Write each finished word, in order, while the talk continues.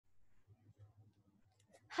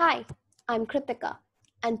Hi, I'm Kritika,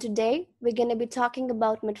 and today we're going to be talking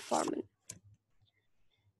about metformin.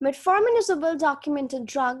 Metformin is a well-documented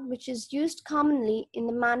drug which is used commonly in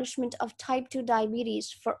the management of type 2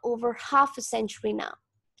 diabetes for over half a century now.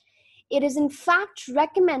 It is in fact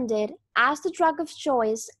recommended as the drug of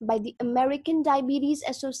choice by the American Diabetes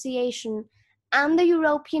Association and the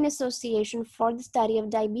European Association for the Study of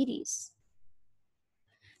Diabetes.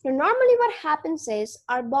 Now, normally what happens is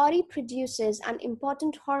our body produces an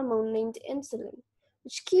important hormone named insulin,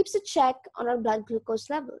 which keeps a check on our blood glucose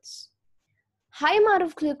levels. High amount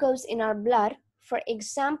of glucose in our blood, for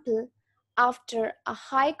example, after a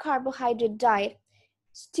high carbohydrate diet,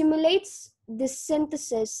 stimulates the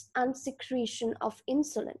synthesis and secretion of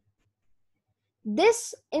insulin.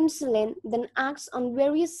 This insulin then acts on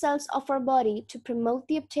various cells of our body to promote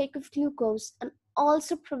the uptake of glucose and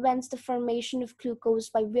also prevents the formation of glucose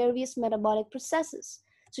by various metabolic processes,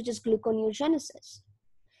 such as gluconeogenesis.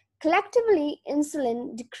 Collectively,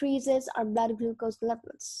 insulin decreases our blood glucose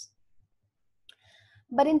levels.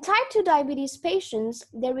 But in type 2 diabetes patients,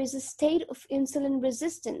 there is a state of insulin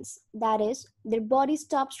resistance. That is, their body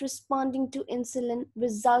stops responding to insulin,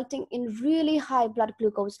 resulting in really high blood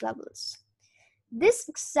glucose levels. This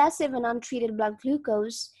excessive and untreated blood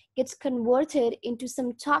glucose gets converted into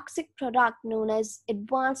some toxic product known as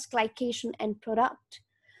advanced glycation end product,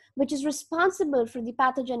 which is responsible for the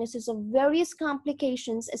pathogenesis of various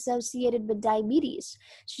complications associated with diabetes,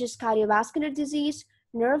 such as cardiovascular disease,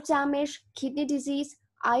 nerve damage, kidney disease,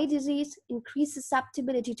 eye disease, increased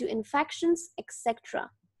susceptibility to infections, etc.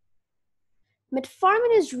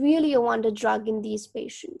 Metformin is really a wonder drug in these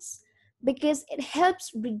patients because it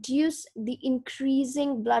helps reduce the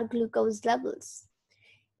increasing blood glucose levels.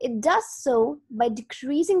 It does so by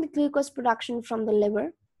decreasing the glucose production from the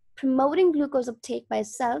liver, promoting glucose uptake by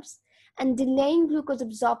cells, and delaying glucose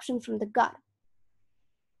absorption from the gut.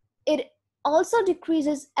 It also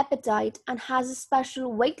decreases appetite and has a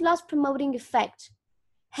special weight loss promoting effect.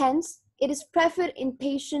 Hence, it is preferred in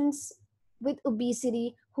patients with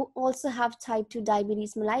obesity who also have type 2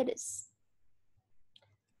 diabetes mellitus.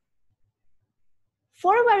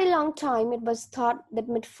 For a very long time, it was thought that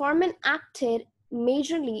metformin acted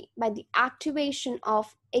majorly by the activation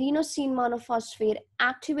of adenosine monophosphate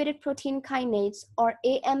activated protein kinase or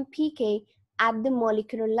AMPK at the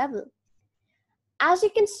molecular level. As you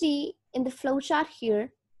can see in the flowchart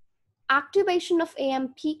here, activation of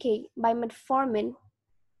AMPK by metformin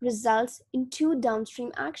results in two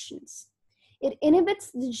downstream actions. It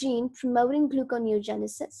inhibits the gene promoting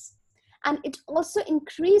gluconeogenesis, and it also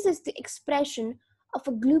increases the expression of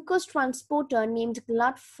a glucose transporter named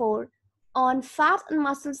GLUT4 on fat and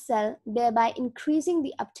muscle cell, thereby increasing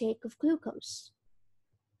the uptake of glucose.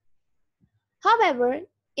 However,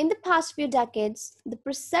 in the past few decades, the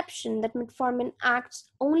perception that metformin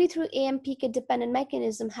acts only through AMPK-dependent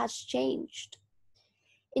mechanism has changed.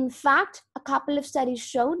 In fact, a couple of studies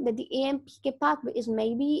showed that the AMPK pathway is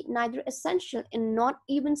maybe neither essential and not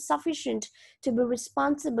even sufficient to be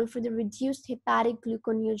responsible for the reduced hepatic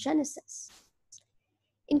gluconeogenesis.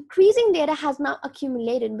 Increasing data has now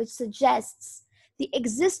accumulated which suggests the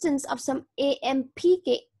existence of some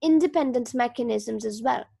AMPK-independent mechanisms as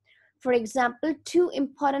well. For example, two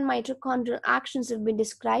important mitochondrial actions have been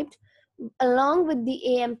described along with the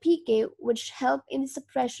AMPK, which help in the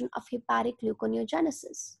suppression of hepatic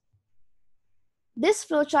gluconeogenesis. This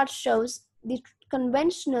flowchart shows the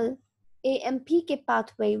conventional AMPK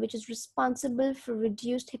pathway, which is responsible for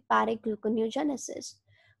reduced hepatic gluconeogenesis.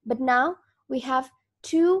 But now we have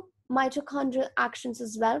two mitochondrial actions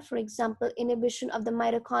as well, for example, inhibition of the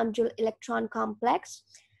mitochondrial electron complex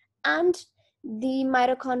and the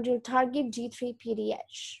mitochondrial target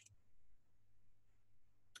G3-PDH.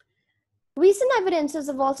 Recent evidences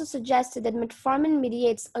have also suggested that metformin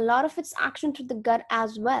mediates a lot of its action to the gut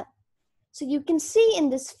as well. So you can see in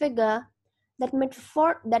this figure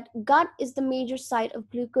that gut is the major site of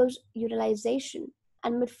glucose utilization,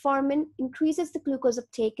 and metformin increases the glucose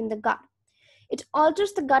uptake in the gut. It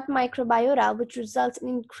alters the gut microbiota, which results in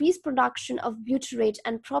increased production of butyrate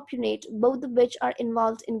and propionate, both of which are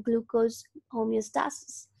involved in glucose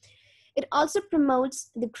homeostasis. It also promotes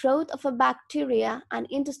the growth of a bacteria, an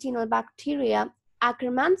intestinal bacteria,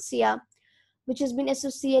 Akkermansia, which has been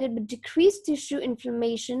associated with decreased tissue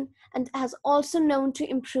inflammation and has also known to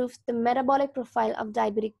improve the metabolic profile of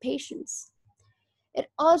diabetic patients. It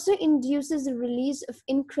also induces the release of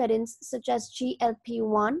incretins such as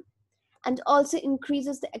GLP-1 and also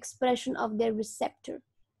increases the expression of their receptor.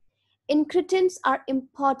 Incretins are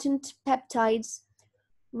important peptides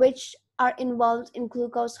which are involved in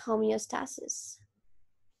glucose homeostasis.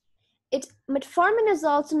 Metformin is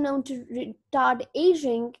also known to retard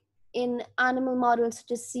aging in animal models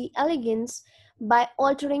such as C. elegans by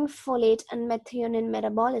altering folate and methionine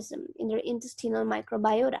metabolism in their intestinal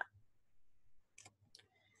microbiota.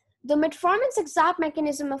 Though metformin's exact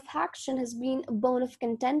mechanism of action has been a bone of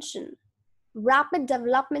contention, rapid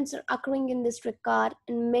developments are occurring in this regard,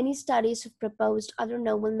 and many studies have proposed other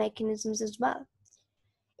novel mechanisms as well.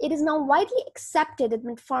 It is now widely accepted that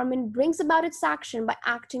metformin brings about its action by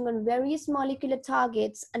acting on various molecular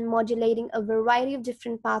targets and modulating a variety of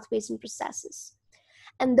different pathways and processes.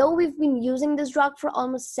 And though we've been using this drug for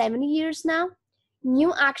almost 70 years now,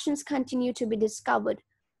 new actions continue to be discovered,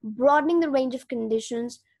 broadening the range of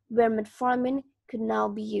conditions where metformin could now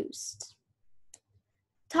be used.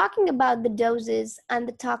 Talking about the doses and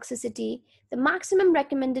the toxicity, the maximum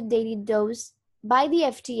recommended daily dose by the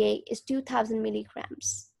FDA is 2,000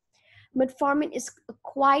 milligrams. Metformin is a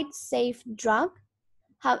quite safe drug.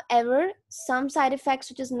 However, some side effects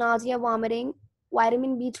such as nausea, vomiting,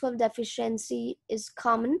 vitamin B12 deficiency is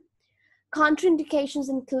common. Contraindications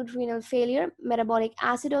include renal failure, metabolic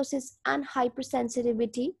acidosis, and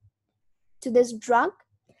hypersensitivity to this drug.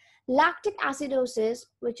 Lactic acidosis,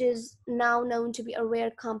 which is now known to be a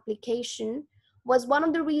rare complication, was one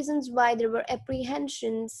of the reasons why there were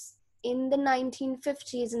apprehensions in the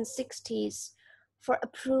 1950s and 60s for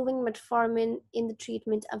approving metformin in the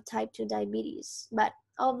treatment of type 2 diabetes. But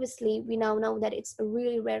obviously, we now know that it's a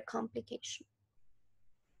really rare complication.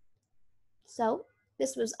 So,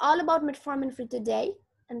 this was all about metformin for today,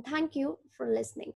 and thank you for listening.